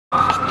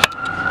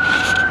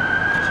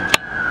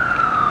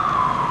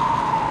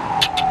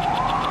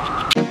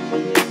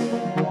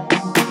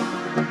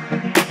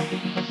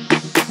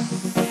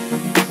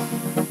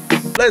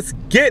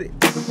get it.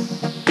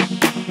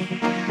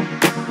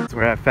 So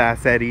we're at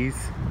Fast Eddie's.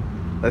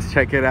 Let's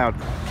check it out.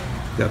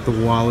 Got the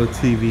wall of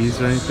TVs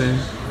right there.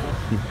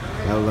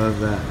 I love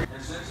that.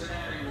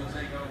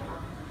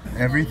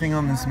 Everything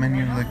on this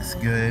menu looks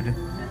good,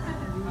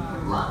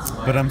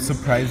 but I'm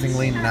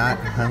surprisingly not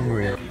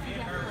hungry.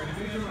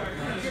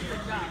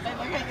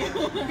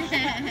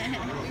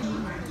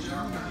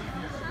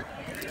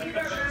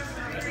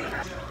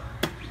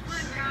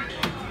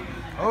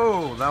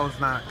 Oh, that was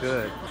not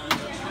good.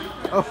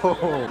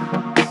 Oh.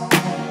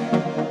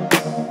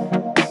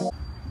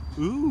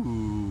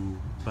 Ooh,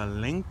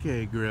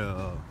 Palenque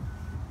Grill.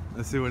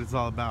 Let's see what it's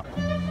all about.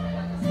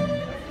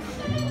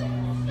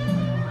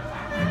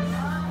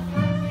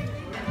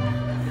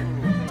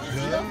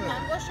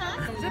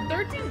 Is it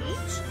 13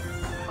 each?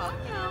 Fuck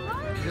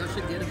yeah, you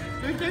should get it.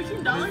 They're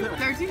 $13?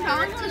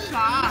 $13 a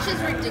shot. Which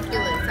is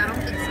ridiculous. I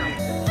don't think so.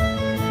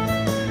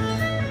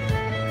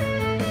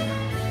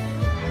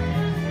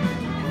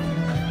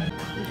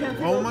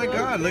 Oh my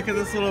god, look at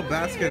this little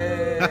basket.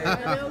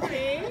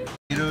 Okay.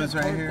 Burritos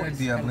right here,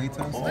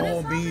 Diablitos.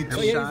 Oh, me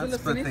too. Shots,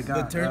 but they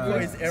got the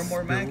turquoise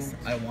Airmore Max.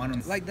 I want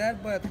them like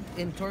that, but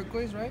in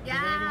turquoise, right? Yeah.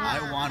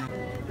 I want them.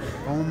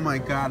 Oh my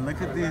god,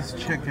 look at these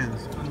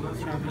chickens.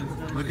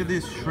 Look at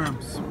these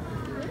shrimps.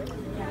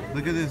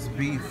 Look at this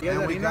beef.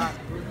 And we got...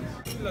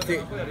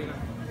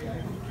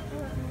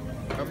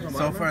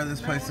 So far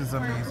this place is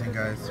amazing,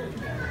 guys.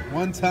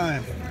 One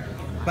time,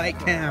 bike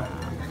camp.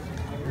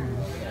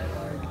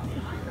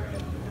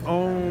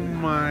 Oh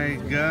my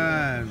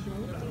god.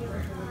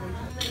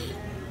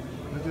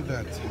 Look at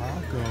that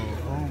taco.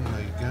 Oh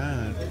my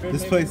god.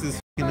 This place is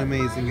fucking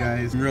amazing,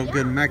 guys. Real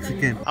good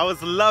Mexican. I was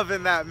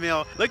loving that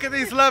meal. Look at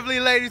these lovely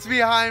ladies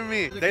behind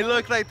me. They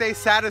look like they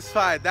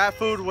satisfied. That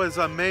food was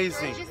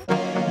amazing.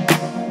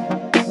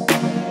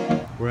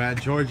 We're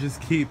at George's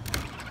Keep.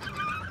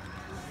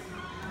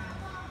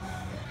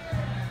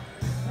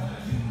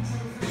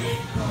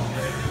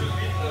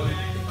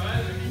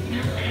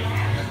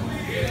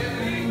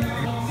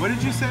 What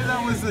did you say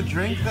that was the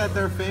drink that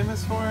they're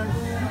famous for?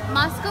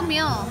 Moscow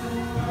Mule.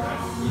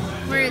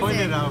 Where is Point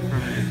it? it out for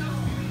me.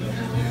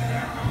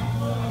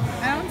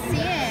 I don't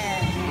see it.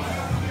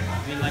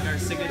 I mean, like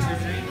our signature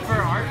drink. For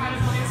our kind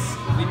of place,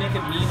 we make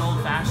a mean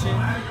old fashioned.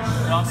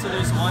 But also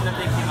there's one that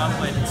they came up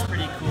with. It's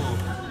pretty cool.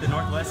 The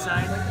Northwest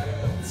side.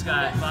 It's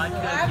got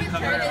vodka,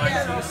 cucumber, lime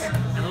juice,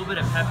 and a little bit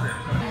of pepper.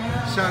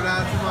 Shout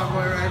out to my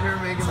boy right here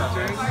making the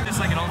drink. Just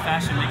like an old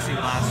fashioned mixing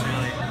glass,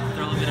 really.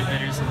 Throw a little bit of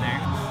bitters in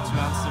there. 2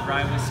 ounces of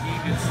rye whiskey,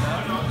 good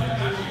stuff.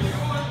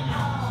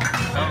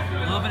 Oh,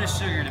 a little bit of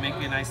sugar to make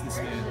it nice and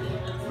smooth.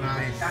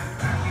 Nice.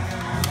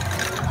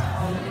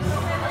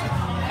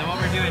 Then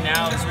what we're doing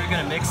now is we're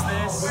gonna mix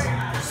this.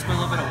 Just put a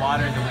little bit of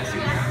water in the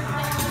whiskey.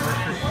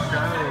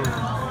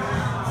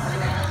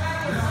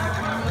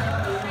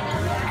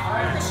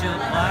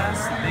 Chilled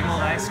glass, a big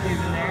old ice cube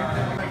in there.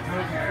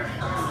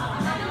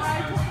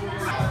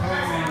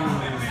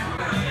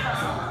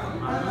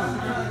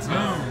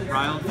 Boom,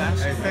 rye old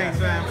fashioned. Hey, thanks,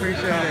 man.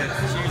 Appreciate it.